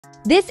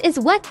This is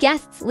what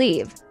guests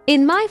leave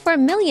in my $4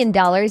 million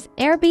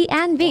Airbnb.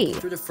 Walking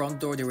through the front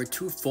door, there were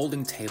two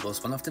folding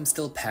tables, one of them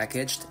still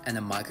packaged, and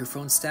a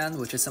microphone stand,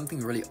 which is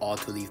something really odd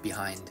to leave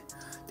behind.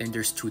 Then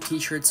there's two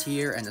t-shirts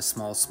here and a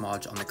small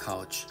smudge on the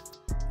couch.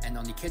 And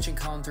on the kitchen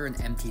counter, an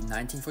empty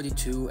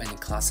 1942 and a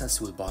Clase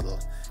Azul bottle.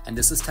 And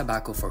this is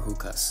tobacco for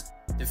hookahs.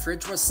 The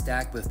fridge was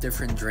stacked with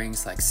different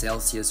drinks like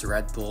Celsius,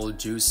 Red Bull,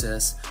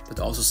 juices, but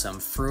also some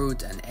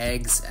fruit and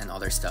eggs and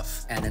other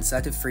stuff. And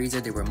inside the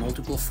freezer there were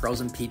multiple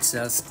frozen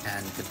pizzas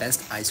and the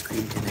best ice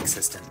cream in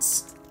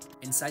existence.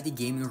 Inside the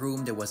gaming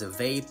room there was a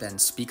vape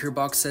and speaker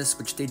boxes,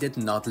 which they did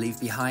not leave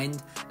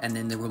behind, and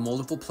then there were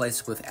multiple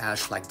places with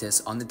ash like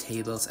this on the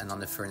tables and on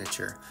the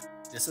furniture.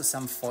 This is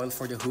some foil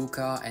for the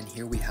hookah, and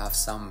here we have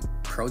some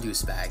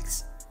produce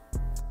bags.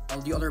 All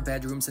the other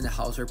bedrooms in the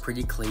house were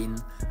pretty clean.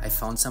 I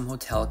found some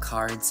hotel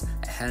cards,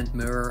 a hand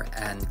mirror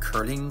and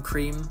curling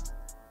cream.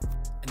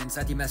 And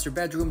inside the master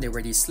bedroom there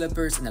were these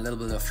slippers and a little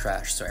bit of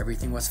trash, so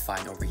everything was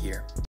fine over here.